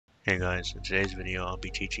Hey guys, in today's video I'll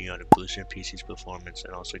be teaching you how to boost your PC's performance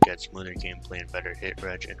and also get smoother gameplay and better hit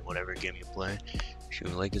reg in whatever game you play. If you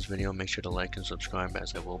like this video, make sure to like and subscribe,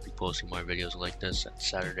 as I will be posting more videos like this at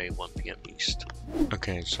Saturday 1 p.m. East.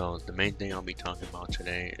 Okay, so the main thing I'll be talking about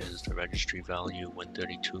today is the registry value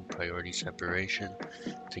Win32Priority Separation.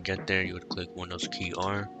 To get there, you would click Windows key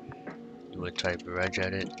R, you would type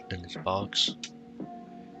regedit in this box.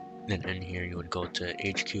 Then in here you would go to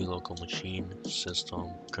HQ local machine,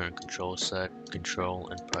 system, current control set, control,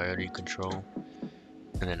 and priority control.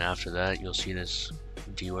 And then after that you'll see this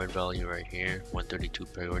DWORD value right here, 132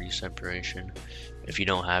 priority separation. If you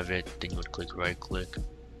don't have it, then you would click right click,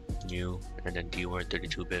 new, and then DWORD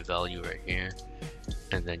 32-bit value right here.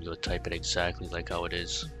 And then you'll type it exactly like how it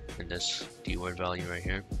is in this DWORD value right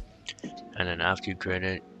here. And then after you create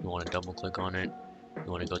it, you want to double click on it.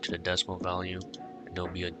 You want to go to the decimal value. There'll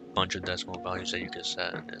be a bunch of decimal values that you can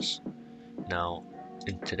set in this. Now,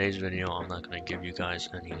 in today's video, I'm not going to give you guys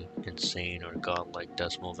any insane or godlike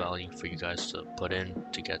decimal value for you guys to put in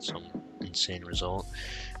to get some insane result.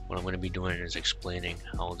 What I'm going to be doing is explaining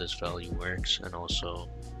how this value works and also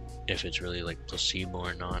if it's really like placebo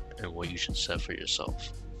or not and what you should set for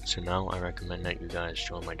yourself. So now I recommend that you guys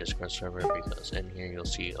join my Discord server, because in here you'll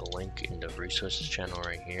see a link in the resources channel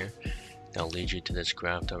right here that'll lead you to this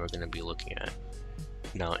graph that we're going to be looking at.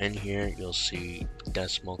 Now in here you'll see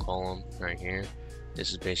decimal column right here.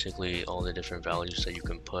 This is basically all the different values that you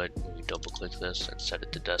can put when you double click this and set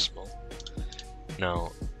it to decimal.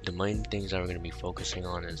 Now the main things that we're going to be focusing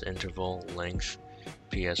on is interval, length,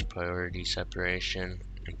 PS priority separation,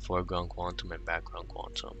 and foreground quantum and background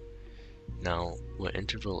quantum. Now what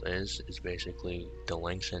interval is basically the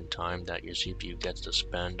length and time that your CPU gets to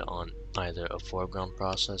spend on either a foreground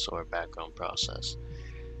process or a background process.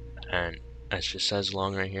 And as it says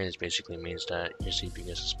long right here, this basically means that your CPU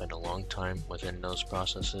gets to spend a long time within those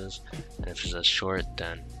processes, and if it says short,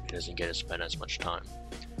 then it doesn't get to spend as much time.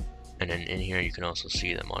 And then in here you can also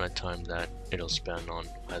see the amount of time that it'll spend on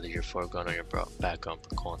either your foreground or your background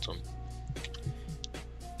quantum.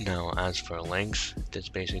 Now as for length, this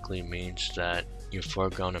basically means that your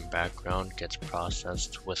foreground and background gets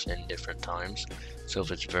processed within different times. So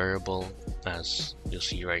if it's variable, as you'll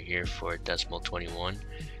see right here for decimal 21,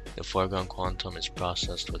 the foreground quantum is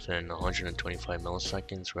processed within 125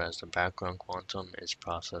 milliseconds, whereas the background quantum is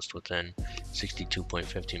processed within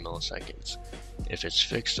 62.50 milliseconds. If it's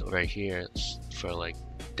fixed right here for like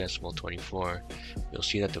decimal 24, you'll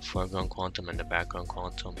see that the foreground quantum and the background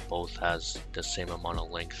quantum both has the same amount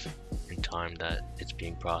of length and time that it's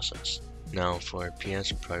being processed. Now for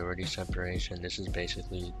PS priority separation, this is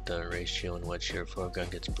basically the ratio in which your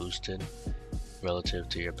foreground gets boosted relative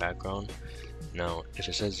to your background. Now if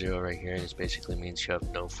it says 0 right here, this basically means you have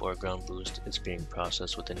no foreground boost. It's being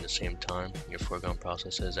processed within the same time your foreground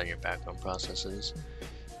processes and your background processes.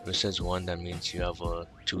 If it says 1, that means you have a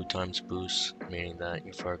 2 times boost, meaning that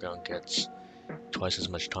your foreground gets twice as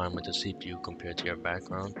much time with the CPU compared to your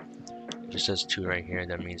background. If it says 2 right here,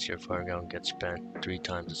 that means your foreground gets spent 3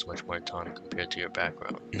 times as much more time compared to your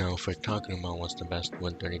background. Now if we're talking about what's the best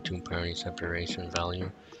Win32 priority separation value,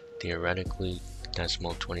 theoretically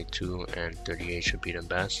decimal 22 and 38 should be the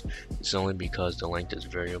best. It's only because the length is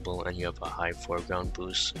variable and you have a high foreground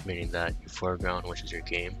boost, meaning that your foreground, which is your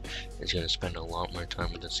game, is going to spend a lot more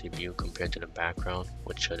time with the CPU compared to the background,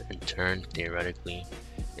 which should in turn theoretically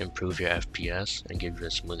improve your FPS and give you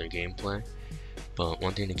a smoother gameplay. But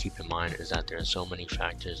one thing to keep in mind is that there are so many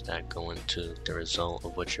factors that go into the result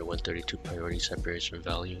of what your Win32 priority separation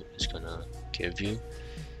value is going to give you.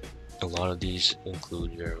 A lot of these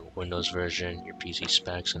include your Windows version, your PC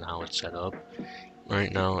specs, and how it's set up.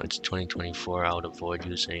 Right now it's 2024, I would avoid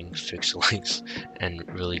using fixed lengths and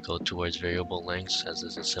really go towards variable lengths, as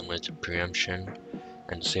this is similar to preemption,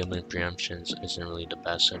 and disabling preemptions isn't really the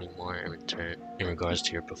best anymore in regards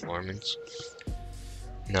to your performance.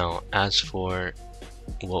 Now as for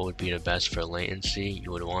what would be the best for latency,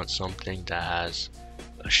 you would want something that has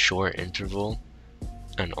a short interval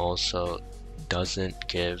and also doesn't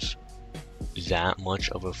give that much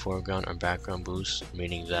of a foreground or background boost,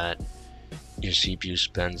 meaning that your CPU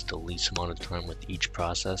spends the least amount of time with each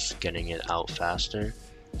process getting it out faster.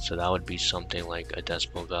 So that would be something like a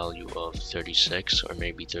decimal value of 36 or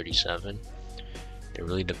maybe 37. It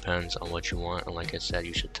really depends on what you want, and like I said,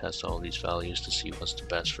 you should test all these values to see what's the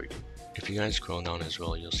best for you. If you guys scroll down as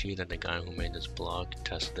well, you'll see that the guy who made this blog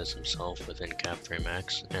tested this himself within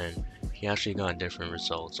CapFrameX, and he actually got different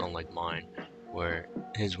results, unlike mine, where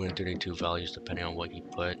his Win32 values, depending on what he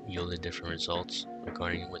put, yielded different results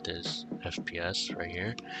regarding with his FPS right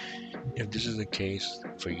here. If this is the case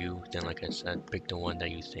for you, then like I said, pick the one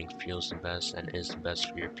that you think feels the best and is the best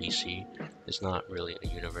for your PC. It's not really a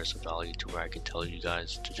universal value to where I can tell you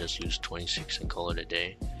guys to just use 26 and call it a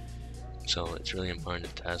day. So it's really important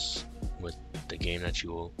to test with the game that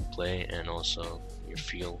you will play and also your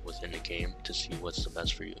feel within the game to see what's the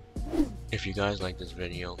best for you. If you guys like this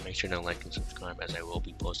video, make sure to like and subscribe, as I will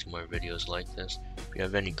be posting more videos like this. If you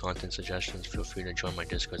have any content suggestions, feel free to join my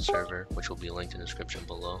Discord server, which will be linked in the description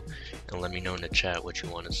below, and let me know in the chat what you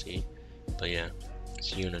want to see. But yeah,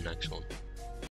 see you in the next one.